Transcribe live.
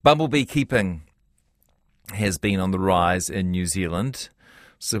Bumblebee keeping has been on the rise in New Zealand,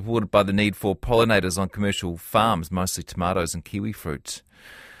 supported by the need for pollinators on commercial farms, mostly tomatoes and kiwi fruit.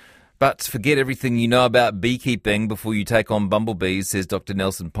 But forget everything you know about beekeeping before you take on bumblebees, says Dr.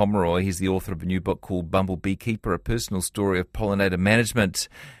 Nelson Pomeroy. He's the author of a new book called Bumblebee Keeper, a personal story of pollinator management.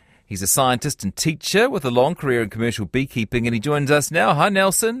 He's a scientist and teacher with a long career in commercial beekeeping, and he joins us now. Hi,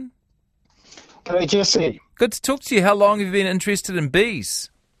 Nelson. Hey, Jesse. Good to talk to you. How long have you been interested in bees?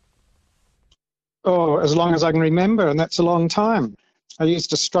 Oh, as long as I can remember, and that's a long time. I used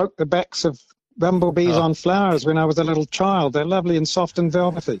to stroke the backs of bumblebees on flowers when I was a little child. They're lovely and soft and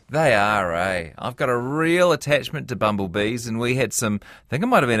velvety. They are, eh? I've got a real attachment to bumblebees, and we had some, I think it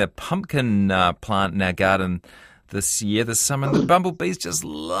might have been a pumpkin plant in our garden this summer, and the bumblebees just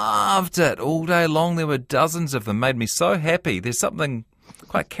loved it all day long. There were dozens of them, made me so happy. There's something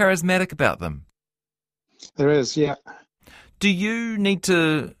quite charismatic about them. There is, yeah. Do you need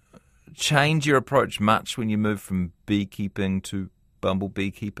to change your approach much when you move from beekeeping to bumblebee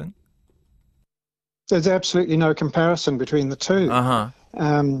keeping? There's absolutely no comparison between the two. I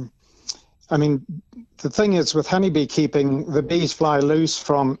mean, the thing is with honeybee keeping, the bees fly loose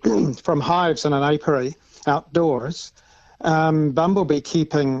from from hives in an apiary outdoors. Bumblebee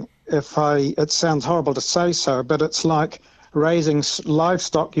keeping, it sounds horrible to say so, but it's like raising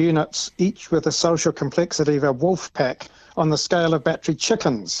livestock units, each with a social complexity of a wolf pack on the scale of battery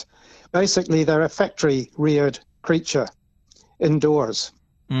chickens. Basically, they're a factory-reared creature indoors.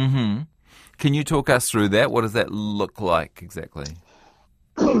 Mm-hmm. Can you talk us through that? What does that look like exactly?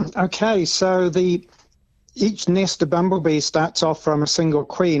 Okay, so each nest of bumblebees starts off from a single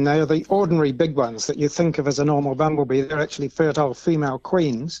queen. They are the ordinary big ones that you think of as a normal bumblebee. They're actually fertile female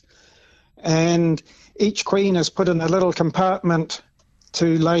queens. And each queen is put in a little compartment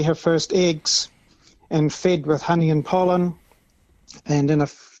to lay her first eggs and fed with honey and pollen. And in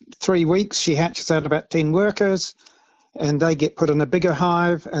 3 weeks, she hatches out about 10 workers, and they get put in a bigger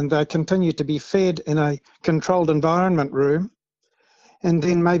hive, and they continue to be fed in a controlled environment room. And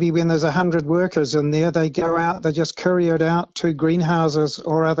then maybe when there's 100 workers in there, they go out, they're just couriered out to greenhouses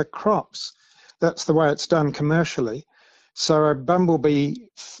or other crops. That's the way it's done commercially. So a bumblebee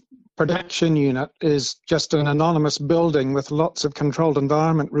production unit is just an anonymous building with lots of controlled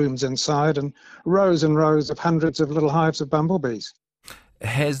environment rooms inside and rows of hundreds of little hives of bumblebees.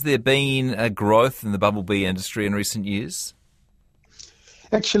 Has there been a growth in the bumblebee industry in recent years?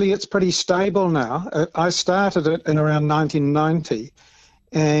 Actually, it's pretty stable now. I started it in around 1990,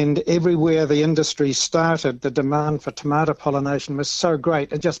 and everywhere the industry started, the demand for tomato pollination was so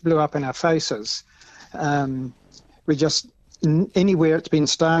great, it just blew up in our faces. Anywhere it's been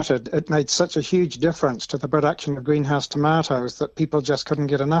started, it made such a huge difference to the production of greenhouse tomatoes that people just couldn't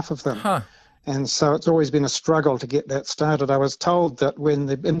get enough of them. Huh. And so it's always been a struggle to get that started. I was told that when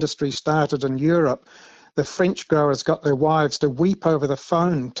the industry started in Europe, the French growers got their wives to weep over the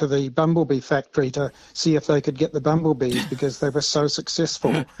phone to the bumblebee factory to see if they could get the bumblebees because they were so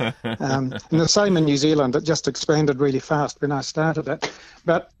successful. And the same in New Zealand. It just expanded really fast when I started it.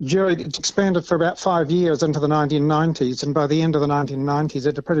 But it expanded for about 5 years into the 1990s, and by the end of the 1990s,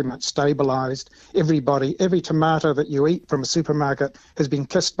 it had pretty much stabilized. Every tomato that you eat from a supermarket has been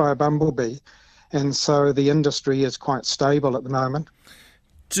kissed by a bumblebee, and so the industry is quite stable at the moment.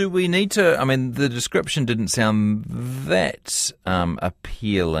 Do we need to, the description didn't sound that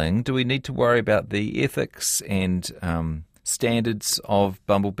appealing. Do we need to worry about the ethics and standards of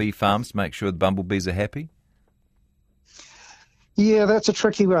bumblebee farms to make sure the bumblebees are happy? Yeah, that's a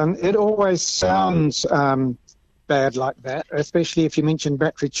tricky one. It always sounds bad like that, especially if you mention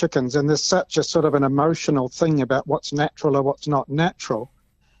battery chickens, and there's such a sort of an emotional thing about what's natural or what's not natural.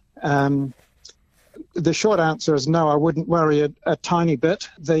 The short answer is no, I wouldn't worry a tiny bit.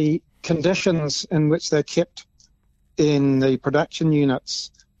 The conditions in which they're kept in the production units,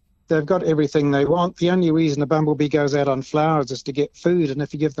 they've got everything they want. The only reason a bumblebee goes out on flowers is to get food, and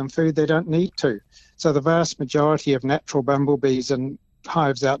if you give them food, they don't need to. So the vast majority of natural bumblebees in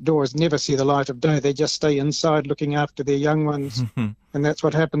hives outdoors never see the light of day. They just stay inside looking after their young ones, and that's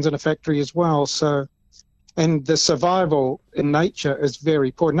what happens in a factory as well. And the survival in nature is very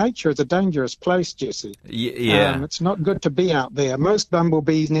poor. Nature is a dangerous place, Jesse. Yeah. It's not good to be out there. Most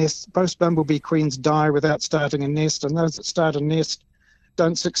bumblebee queens die without starting a nest, and those that start a nest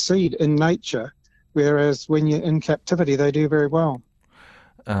don't succeed in nature, whereas when you're in captivity, they do very well.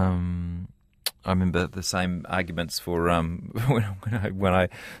 I remember the same arguments for when I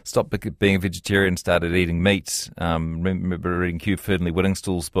stopped being a vegetarian and started eating meat. Remember reading Hugh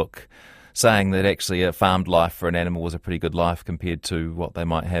Fearnley-Whittingstall's book, saying that actually a farmed life for an animal was a pretty good life compared to what they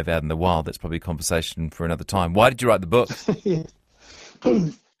might have out in the wild. That's probably a conversation for another time. Why did you write the book?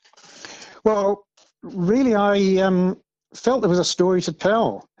 Well, really, I felt there was a story to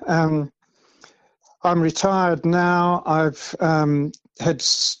tell. I'm retired now. I've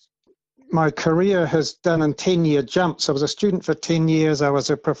my career has done in 10-year jumps. I was a student for 10 years. I was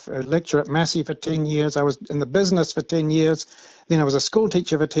a lecturer at Massey for 10 years. I was in the business for 10 years. Then I was a school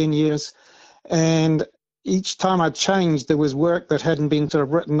teacher for 10 years. And each time I changed, there was work that hadn't been sort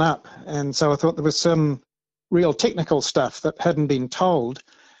of written up. And so I thought there was some real technical stuff that hadn't been told.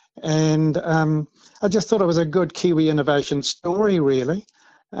 And I just thought it was a good Kiwi innovation story, really.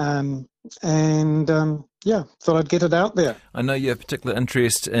 Thought I'd get it out there. I know you have particular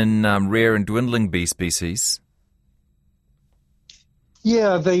interest in rare and dwindling bee species.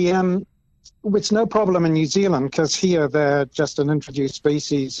 Yeah, it's no problem in New Zealand because here they're just an introduced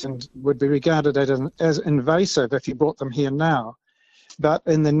species and would be regarded as invasive if you brought them here now. But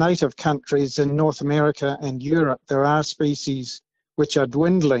in the native countries in North America and Europe, there are species which are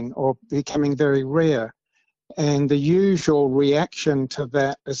dwindling or becoming very rare. And the usual reaction to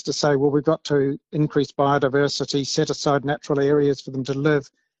that is to say, well, we've got to increase biodiversity, set aside natural areas for them to live.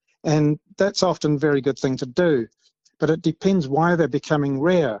 And that's often a very good thing to do. But it depends why they're becoming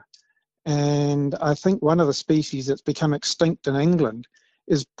rare. And I think one of the species that's become extinct in England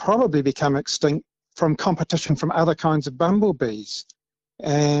is probably become extinct from competition from other kinds of bumblebees.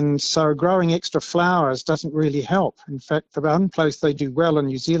 And so growing extra flowers doesn't really help. In fact, the one place they do well in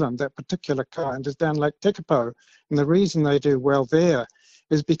New Zealand, that particular kind, is down Lake Tekapo. And the reason they do well there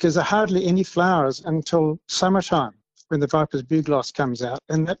is because there are hardly any flowers until summertime when the Viper's bugloss comes out,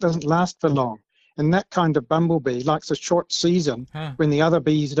 and that doesn't last for long. And that kind of bumblebee likes a short season when the other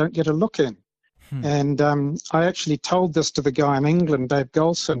bees don't get a look in. And I actually told this to the guy in England, Dave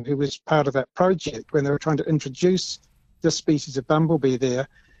Golson, who was part of that project when they were trying to introduce this species of bumblebee there,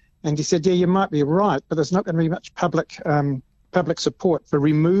 and he said, yeah, you might be right, but there's not going to be much public support for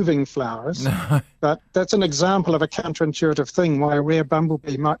removing flowers. No. But that's an example of a counterintuitive thing, why a rare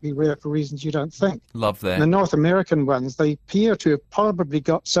bumblebee might be rare for reasons you don't think. Love that. And the North American ones, they appear to have probably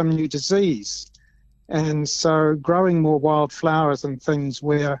got some new disease, and so growing more wild flowers and things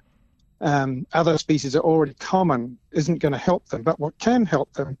where other species are already common isn't going to help them. But what can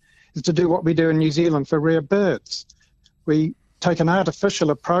help them is to do what we do in New Zealand for rare birds. We take an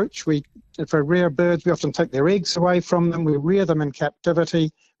artificial approach. For rare birds, we often take their eggs away from them. We rear them in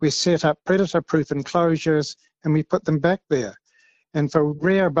captivity. We set up predator-proof enclosures, and we put them back there. And for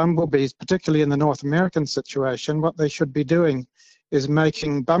rare bumblebees, particularly in the North American situation, what they should be doing is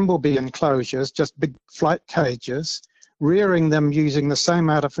making bumblebee enclosures, just big flight cages, rearing them using the same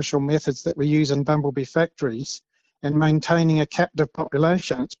artificial methods that we use in bumblebee factories, and maintaining a captive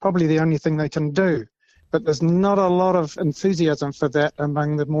population. It's probably the only thing they can do. But there's not a lot of enthusiasm for that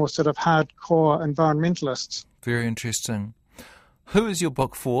among the more sort of hardcore environmentalists. Very interesting. Who is your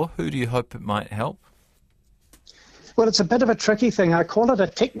book for? Who do you hope it might help? Well, it's a bit of a tricky thing. I call it a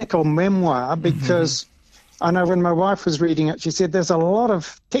technical memoir because I know when my wife was reading it, she said there's a lot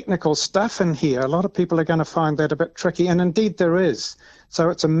of technical stuff in here. A lot of people are going to find that a bit tricky, and indeed there is. So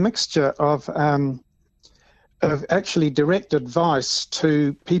it's a mixture of actually direct advice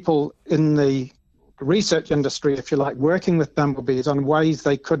to people in the research industry, if you like, working with bumblebees on ways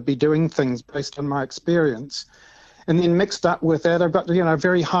they could be doing things based on my experience. And then mixed up with that, I've got, a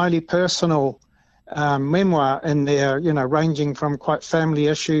very highly personal memoir in there, ranging from quite family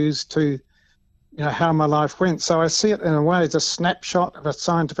issues to, how my life went. So I see it in a way as a snapshot of a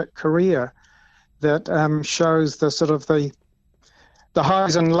scientific career that shows the sort of the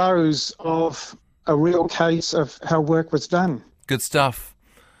highs and lows of a real case of how work was done. Good stuff.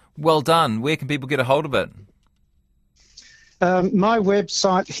 Well done. Where can people get a hold of it? My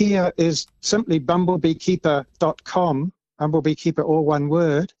website here is simply bumblebeekeeper.com, Bumblebee Keeper, all one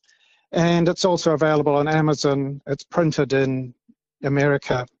word. And it's also available on Amazon. It's printed in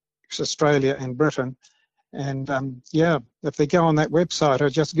America, Australia, and Britain. And if they go on that website or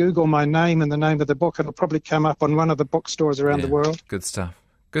just Google my name and the name of the book, it'll probably come up on one of the bookstores around the world. Good stuff.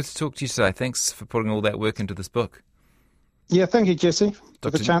 Good to talk to you today. Thanks for putting all that work into this book. Yeah, thank you, Jesse,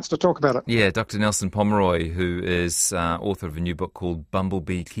 for the chance to talk about it. Yeah, Dr. Nelson Pomeroy, who is author of a new book called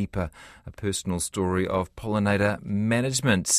Bumblebee Keeper, a personal story of pollinator management.